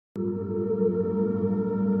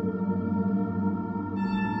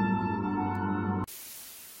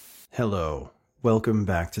Hello, welcome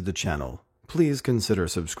back to the channel. Please consider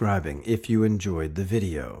subscribing if you enjoyed the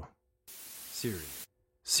video.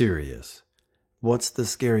 Serious. What's the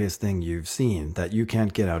scariest thing you've seen that you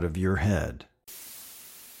can't get out of your head?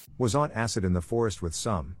 Was on acid in the forest with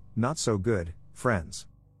some, not so good, friends.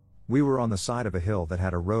 We were on the side of a hill that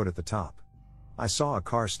had a road at the top. I saw a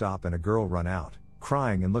car stop and a girl run out,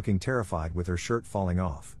 crying and looking terrified with her shirt falling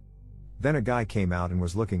off. Then a guy came out and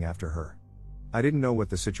was looking after her. I didn't know what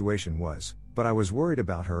the situation was, but I was worried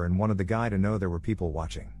about her and wanted the guy to know there were people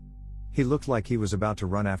watching. He looked like he was about to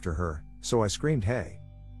run after her, so I screamed, "Hey!"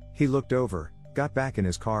 He looked over, got back in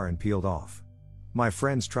his car and peeled off. My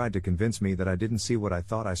friends tried to convince me that I didn't see what I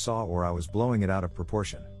thought I saw or I was blowing it out of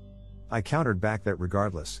proportion. I countered back that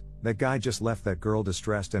regardless, that guy just left that girl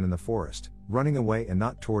distressed and in the forest, running away and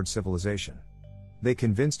not towards civilization. They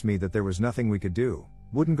convinced me that there was nothing we could do,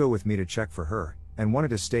 wouldn't go with me to check for her, and wanted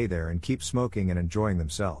to stay there and keep smoking and enjoying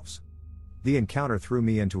themselves. The encounter threw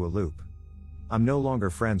me into a loop. I'm no longer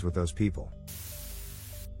friends with those people.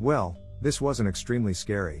 Well, this wasn't extremely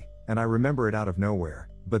scary, and I remember it out of nowhere,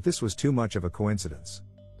 but this was too much of a coincidence.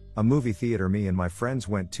 A movie theater me and my friends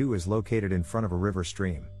went to is located in front of a river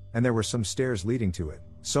stream, and there were some stairs leading to it,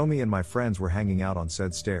 so me and my friends were hanging out on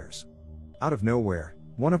said stairs. Out of nowhere,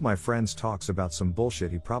 one of my friends talks about some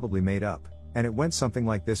bullshit he probably made up, and it went something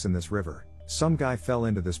like this: in this river, some guy fell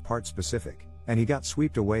into this part specific, and he got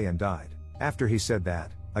swept away and died. After he said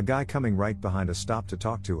that, a guy coming right behind us stopped to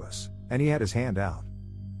talk to us, and he had his hand out.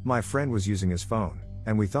 My friend was using his phone,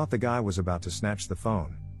 and we thought the guy was about to snatch the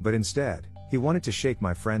phone, but instead, he wanted to shake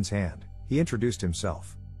my friend's hand. He introduced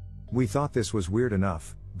himself. We thought this was weird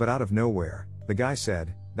enough, but out of nowhere, the guy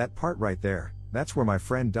said, "That part right there, that's where my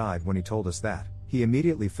friend died." When he told us that, he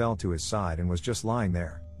immediately fell to his side and was just lying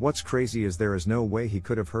there. What's crazy is there is no way he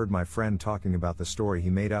could have heard my friend talking about the story he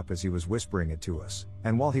made up as he was whispering it to us,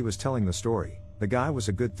 and while he was telling the story, the guy was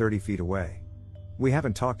a good 30 feet away. We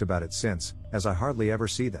haven't talked about it since, as I hardly ever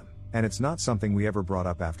see them, and it's not something we ever brought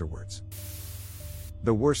up afterwards.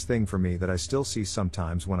 The worst thing for me that I still see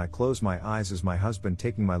sometimes when I close my eyes is my husband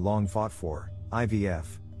taking my long fought for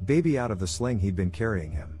IVF baby out of the sling he'd been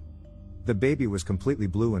carrying him. The baby was completely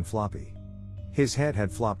blue and floppy. His head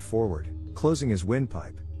had flopped forward, closing his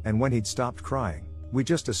windpipe, and when he'd stopped crying, we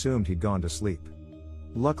just assumed he'd gone to sleep.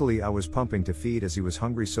 Luckily I was pumping to feed as he was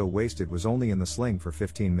hungry, so wasted was only in the sling for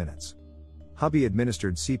 15 minutes. Hubby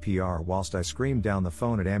administered CPR whilst I screamed down the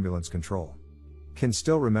phone at ambulance control. Can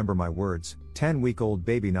still remember my words: 10-week-old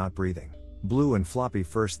baby not breathing. Blue and floppy.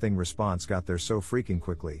 First thing response got there so freaking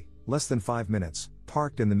quickly, less than 5 minutes,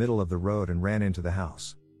 parked in the middle of the road and ran into the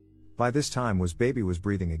house. By this time baby was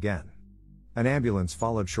breathing again. An ambulance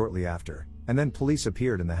followed shortly after, and then police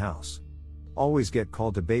appeared in the house. Always get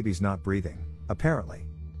called to babies not breathing, apparently.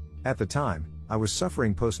 At the time, I was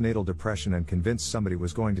suffering postnatal depression and convinced somebody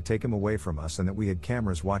was going to take him away from us and that we had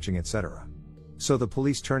cameras watching, etc. So the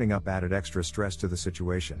police turning up added extra stress to the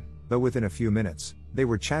situation, though within a few minutes, they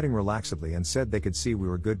were chatting relaxedly and said they could see we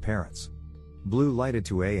were good parents. Blue lighted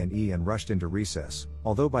to A&E and rushed into recess,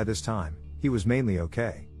 although by this time, he was mainly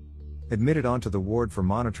okay. Admitted onto the ward for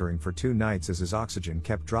monitoring for 2 nights as his oxygen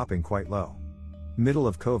kept dropping quite low. Middle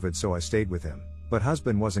of COVID, so I stayed with him, but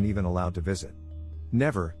husband wasn't even allowed to visit.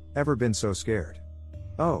 Never, ever been so scared.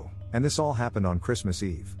 Oh, and this all happened on Christmas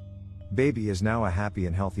Eve. Baby is now a happy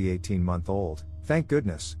and healthy 18-month-old, thank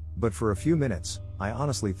goodness, but for a few minutes, I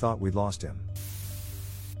honestly thought we'd lost him.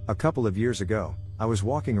 A couple of years ago, I was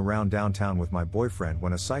walking around downtown with my boyfriend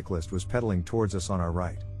when a cyclist was pedaling towards us on our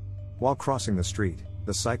right. While crossing the street,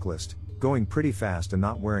 the cyclist, going pretty fast and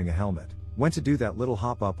not wearing a helmet, went to do that little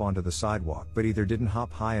hop up onto the sidewalk, but either didn't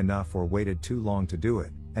hop high enough or waited too long to do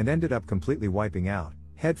it, and ended up completely wiping out,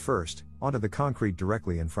 head first, onto the concrete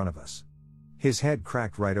directly in front of us. His head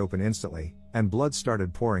cracked right open instantly, and blood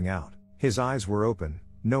started pouring out. His eyes were open,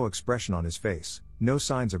 no expression on his face, no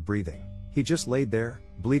signs of breathing. He just laid there,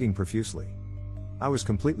 bleeding profusely. I was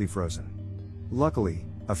completely frozen. Luckily,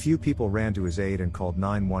 a few people ran to his aid and called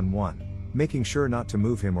 911, making sure not to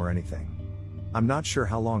move him or anything. I'm not sure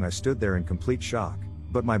how long I stood there in complete shock,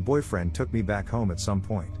 but my boyfriend took me back home at some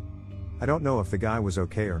point. I don't know if the guy was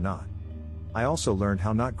okay or not. I also learned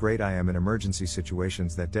how not great I am in emergency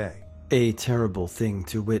situations that day. A terrible thing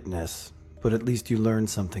to witness, but at least you learned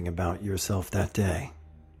something about yourself that day.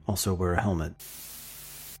 Also wear a helmet.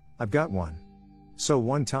 I've got one. So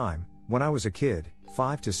one time, when I was a kid,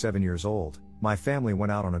 5 to 7 years old, my family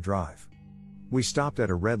went out on a drive. We stopped at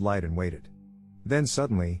a red light and waited. Then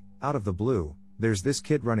suddenly, out of the blue, there's this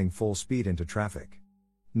kid running full speed into traffic.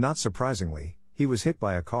 Not surprisingly, he was hit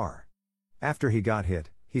by a car. After he got hit,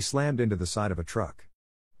 he slammed into the side of a truck.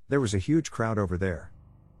 There was a huge crowd over there.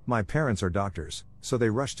 My parents are doctors, so they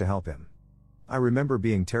rushed to help him. I remember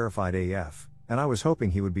being terrified AF, and I was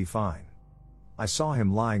hoping he would be fine. I saw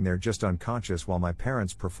him lying there just unconscious while my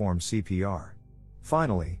parents performed CPR.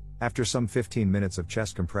 Finally, after some 15 minutes of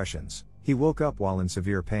chest compressions, he woke up while in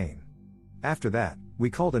severe pain. After that, we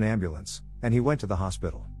called an ambulance, and he went to the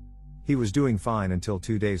hospital. He was doing fine until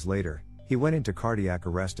 2 days later, he went into cardiac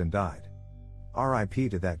arrest and died.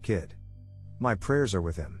 RIP to that kid. My prayers are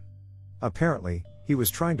with him. Apparently, he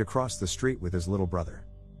was trying to cross the street with his little brother.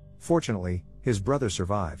 Fortunately, his brother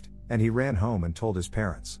survived, and he ran home and told his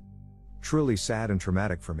parents. Truly sad and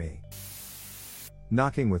traumatic for me.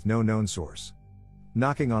 Knocking with no known source.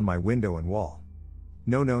 Knocking on my window and wall.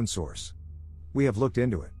 No known source. We have looked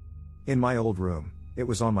into it. In my old room, it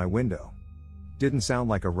was on my window. Didn't sound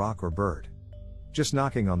like a rock or bird. Just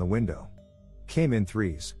knocking on the window. Came in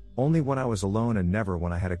threes, only when I was alone and never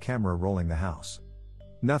when I had a camera rolling the house.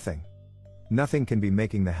 Nothing. Nothing can be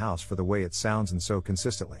making the house for the way it sounds and so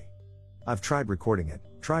consistently. I've tried recording it,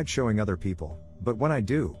 tried showing other people, but when I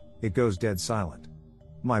do, it goes dead silent.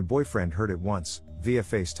 My boyfriend heard it once, via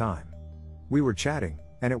FaceTime. We were chatting,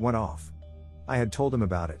 and it went off. I had told him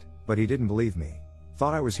about it, but he didn't believe me.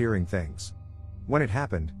 Thought I was hearing things. When it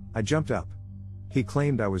happened, I jumped up. He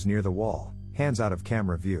claimed I was near the wall, hands out of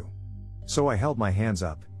camera view. So I held my hands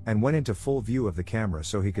up, and went into full view of the camera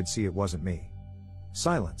so he could see it wasn't me.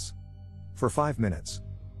 Silence. For 5 minutes.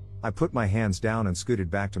 I put my hands down and scooted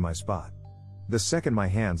back to my spot. The second my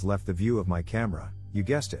hands left the view of my camera, you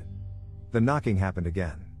guessed it. The knocking happened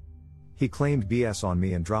again. He claimed BS on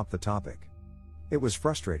me and dropped the topic. It was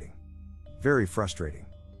frustrating. Very frustrating.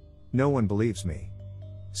 No one believes me.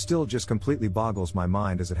 Still just completely boggles my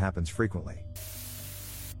mind as it happens frequently.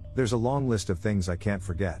 There's a long list of things I can't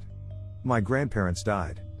forget. My grandparents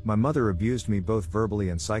died, my mother abused me both verbally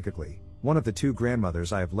and psychically, one of the 2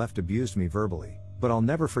 grandmothers I have left abused me verbally, but I'll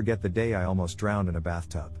never forget the day I almost drowned in a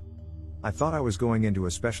bathtub. I thought I was going into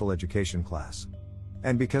a special education class.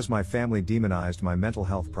 And because my family demonized my mental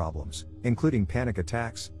health problems, including panic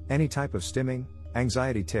attacks, any type of stimming,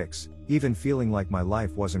 anxiety tics, even feeling like my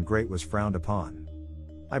life wasn't great was frowned upon.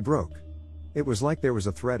 I broke. It was like there was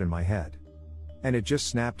a thread in my head. And it just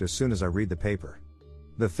snapped as soon as I read the paper.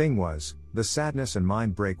 The thing was, the sadness and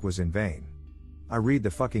mind break was in vain. I read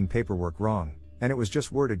the fucking paperwork wrong, and it was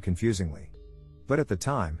just worded confusingly. But at the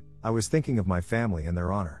time, I was thinking of my family and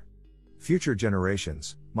their honor. Future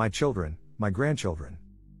generations, my children, my grandchildren.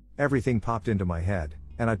 Everything popped into my head,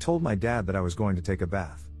 and I told my dad that I was going to take a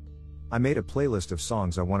bath. I made a playlist of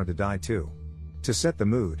songs I wanted to die to set the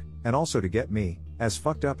mood, and also to get me, as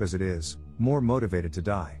fucked up as it is, more motivated to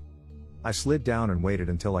die. I slid down and waited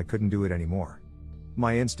until I couldn't do it anymore.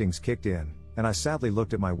 My instincts kicked in, and I sadly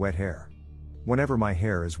looked at my wet hair. Whenever my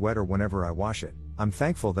hair is wet or whenever I wash it, I'm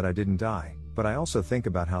thankful that I didn't die, but I also think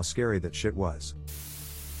about how scary that shit was.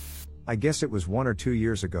 I guess it was 1 or 2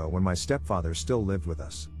 years ago when my stepfather still lived with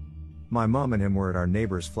us. My mom and him were at our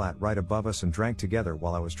neighbor's flat right above us and drank together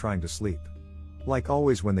while I was trying to sleep. Like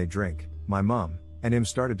always when they drink, my mom and him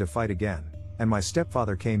started to fight again, and my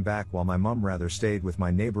stepfather came back while my mom rather stayed with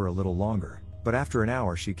my neighbor a little longer, but after an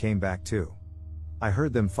hour she came back too. I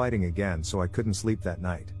heard them fighting again, so I couldn't sleep that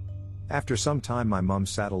night. After some time my mom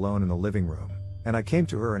sat alone in the living room, and I came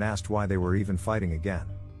to her and asked why they were even fighting again.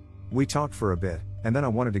 We talked for a bit, and then I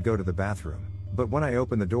wanted to go to the bathroom, but when I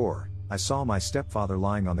opened the door, I saw my stepfather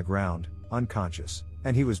lying on the ground, unconscious,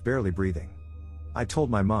 and he was barely breathing. I told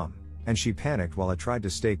my mom, and she panicked while I tried to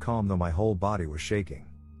stay calm though my whole body was shaking.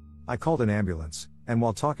 I called an ambulance, and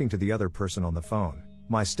while talking to the other person on the phone,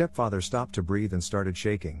 my stepfather stopped to breathe and started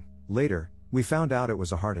shaking. Later, we found out it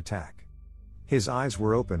was a heart attack. His eyes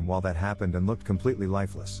were open while that happened and looked completely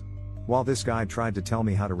lifeless. While this guy tried to tell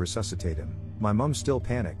me how to resuscitate him, my mom still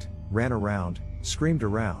panicked, ran around, screamed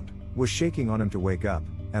around, was shaking on him to wake up,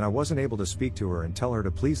 and I wasn't able to speak to her and tell her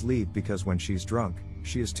to please leave because when she's drunk,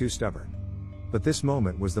 she is too stubborn. But this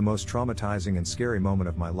moment was the most traumatizing and scary moment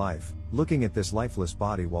of my life, looking at this lifeless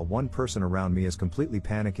body while one person around me is completely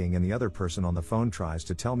panicking and the other person on the phone tries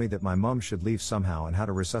to tell me that my mom should leave somehow and how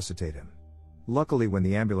to resuscitate him. Luckily when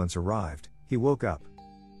the ambulance arrived, he woke up.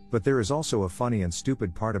 But there is also a funny and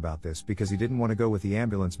stupid part about this because he didn't want to go with the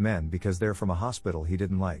ambulance men because they're from a hospital he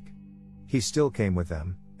didn't like. He still came with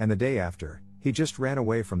them, and the day after, he just ran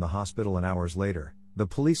away from the hospital, and hours later, the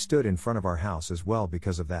police stood in front of our house as well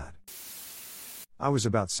because of that. I was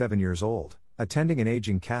about 7 years old, attending an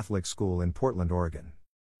aging Catholic school in Portland, Oregon.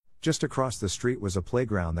 Just across the street was a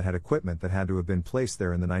playground that had equipment that had to have been placed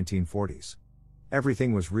there in the 1940s.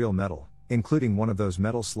 Everything was real metal, including one of those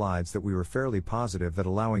metal slides that we were fairly positive that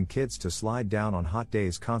allowing kids to slide down on hot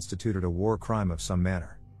days constituted a war crime of some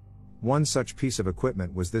manner. One such piece of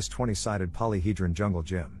equipment was this 20-sided polyhedron jungle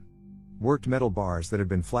gym. Worked metal bars that had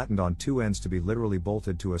been flattened on two ends to be literally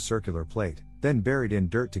bolted to a circular plate, then buried in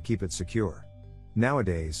dirt to keep it secure.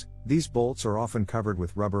 Nowadays, these bolts are often covered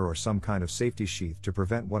with rubber or some kind of safety sheath to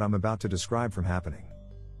prevent what I'm about to describe from happening.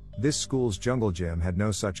 This school's jungle gym had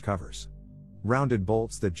no such covers. Rounded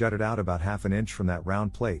bolts that jutted out about half an inch from that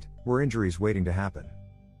round plate were injuries waiting to happen.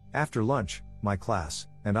 After lunch, my class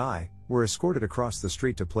and I were escorted across the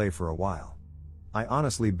street to play for a while. I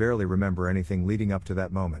honestly barely remember anything leading up to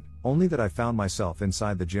that moment, only that I found myself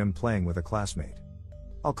inside the gym playing with a classmate.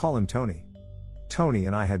 I'll call him Tony. Tony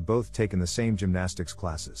and I had both taken the same gymnastics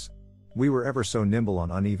classes. We were ever so nimble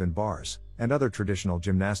on uneven bars and other traditional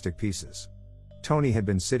gymnastic pieces. Tony had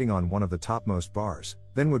been sitting on one of the topmost bars,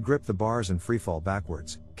 then would grip the bars and freefall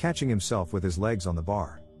backwards, catching himself with his legs on the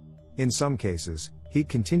bar. In some cases, he'd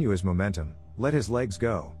continue his momentum, let his legs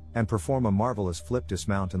go, and perform a marvelous flip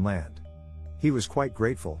dismount and land. He was quite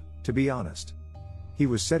grateful, to be honest. He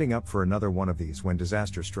was setting up for another one of these when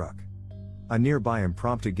disaster struck. A nearby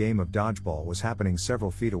impromptu game of dodgeball was happening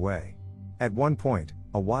several feet away. At one point,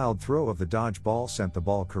 a wild throw of the dodgeball sent the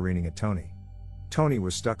ball careening at Tony. Tony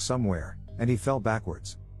was stuck somewhere, and he fell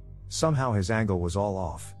backwards. Somehow his angle was all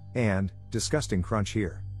off, and, disgusting crunch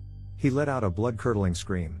here. He let out a blood-curdling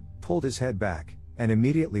scream, pulled his head back, and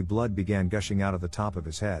immediately blood began gushing out of the top of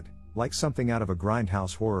his head, like something out of a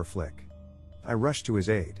grindhouse horror flick. I rushed to his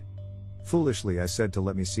aid. Foolishly I said to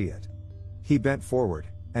let me see it. He bent forward,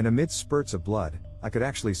 and amidst spurts of blood, I could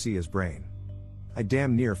actually see his brain. I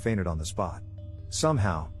damn near fainted on the spot.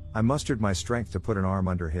 Somehow, I mustered my strength to put an arm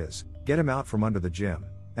under his, get him out from under the gym,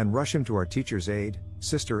 and rush him to our teacher's aide,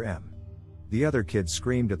 Sister M. The other kids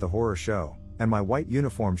screamed at the horror show, and my white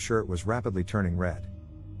uniform shirt was rapidly turning red.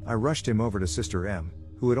 I rushed him over to Sister M,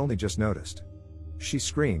 who had only just noticed. She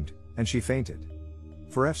screamed, and she fainted.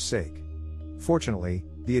 For F's sake. Fortunately,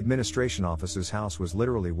 the administration office's house was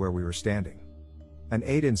literally where we were standing. An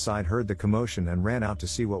aide inside heard the commotion and ran out to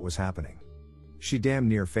see what was happening. She damn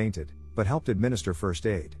near fainted, but helped administer first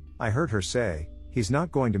aid. I heard her say, "He's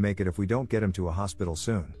not going to make it if we don't get him to a hospital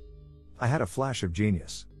soon." I had a flash of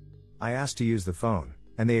genius. I asked to use the phone,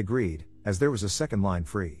 and they agreed, as there was a second line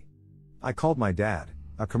free. I called my dad,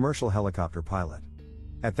 a commercial helicopter pilot.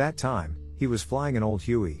 At that time, he was flying an old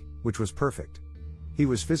Huey, which was perfect. He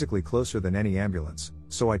was physically closer than any ambulance,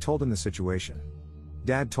 so I told him the situation.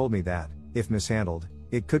 Dad told me that, if mishandled,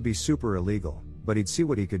 it could be super illegal, but he'd see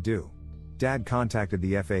what he could do. Dad contacted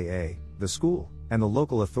the FAA, the school, and the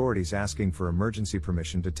local authorities asking for emergency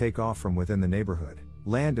permission to take off from within the neighborhood,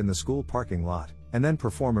 land in the school parking lot, and then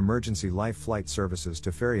perform emergency life flight services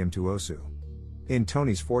to ferry him to Osu. In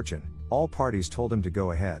Tony's fortune, all parties told him to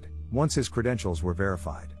go ahead, once his credentials were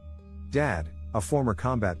verified. Dad, a former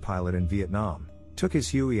combat pilot in Vietnam, took his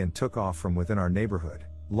Huey and took off from within our neighborhood,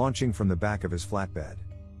 launching from the back of his flatbed.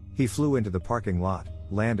 He flew into the parking lot,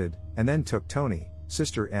 landed, and then took Tony,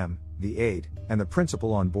 Sister M, the aide, and the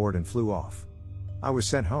principal on board and flew off. I was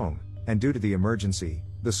sent home, and due to the emergency,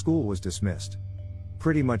 the school was dismissed.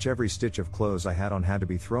 Pretty much every stitch of clothes I had on had to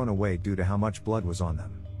be thrown away due to how much blood was on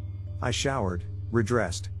them. I showered,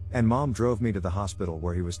 redressed, and Mom drove me to the hospital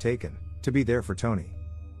where he was taken, to be there for Tony.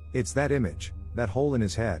 It's that image, that hole in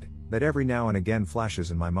his head, that every now and again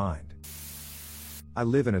flashes in my mind. I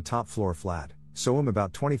live in a top floor flat, so I'm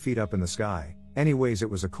about 20 feet up in the sky. Anyways, it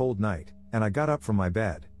was a cold night, and I got up from my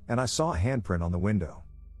bed, and I saw a handprint on the window.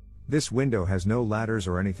 This window has no ladders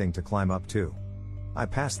or anything to climb up to. I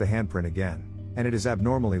passed the handprint again, and it is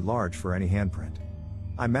abnormally large for any handprint.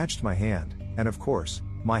 I matched my hand, and of course,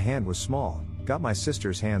 my hand was small, got my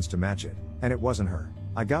sister's hands to match it, and it wasn't her.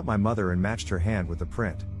 I got my mother and matched her hand with the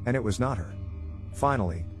print, and it was not her.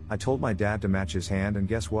 Finally, I told my dad to match his hand, and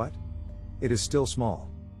guess what? It is still small.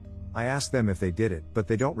 I asked them if they did it, but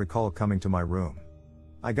they don't recall coming to my room.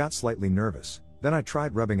 I got slightly nervous, then I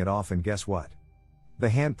tried rubbing it off, and guess what? The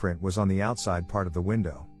handprint was on the outside part of the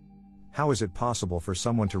window. How is it possible for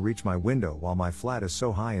someone to reach my window while my flat is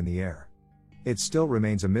so high in the air? It still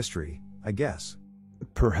remains a mystery, I guess.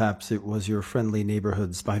 Perhaps it was your friendly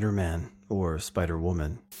neighborhood Spider-Man, or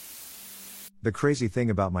Spider-Woman. The crazy thing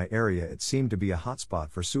about my area, it seemed to be a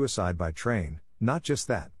hotspot for suicide by train, not just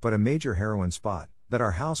that, but a major heroin spot, that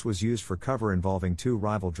our house was used for cover involving 2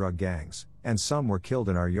 rival drug gangs, and some were killed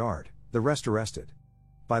in our yard, the rest arrested.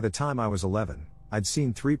 By the time I was 11, I'd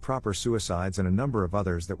seen 3 proper suicides and a number of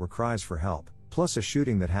others that were cries for help, plus a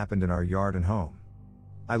shooting that happened in our yard and home.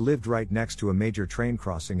 I lived right next to a major train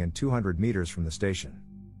crossing and 200 meters from the station.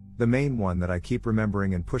 The main one that I keep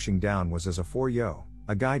remembering and pushing down was as a 4-yo,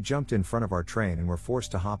 a guy jumped in front of our train and were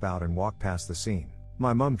forced to hop out and walk past the scene.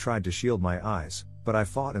 My mum tried to shield my eyes, but I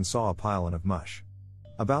fought and saw a pile of mush.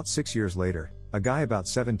 About 6 years later, a guy about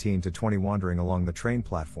 17 to 20 wandering along the train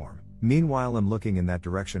platform. Meanwhile, I'm looking in that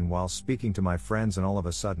direction while speaking to my friends, and all of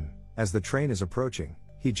a sudden, as the train is approaching,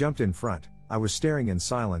 he jumped in front. I was staring in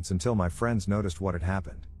silence until my friends noticed what had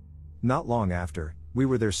happened. Not long after, we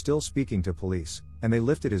were there still speaking to police, and they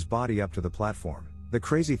lifted his body up to the platform. The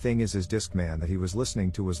crazy thing is his Discman that he was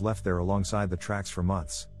listening to was left there alongside the tracks for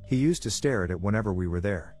months. He used to stare at it whenever we were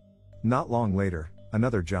there. Not long later,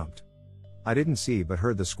 another jumped. I didn't see but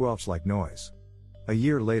heard the squelch-like noise. A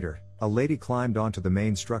year later, a lady climbed onto the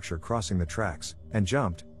main structure crossing the tracks, and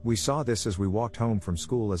jumped. We saw this as we walked home from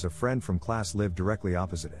school, as a friend from class lived directly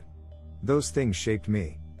opposite it. Those things shaped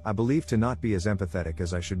me, I believe, to not be as empathetic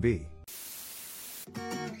as I should be.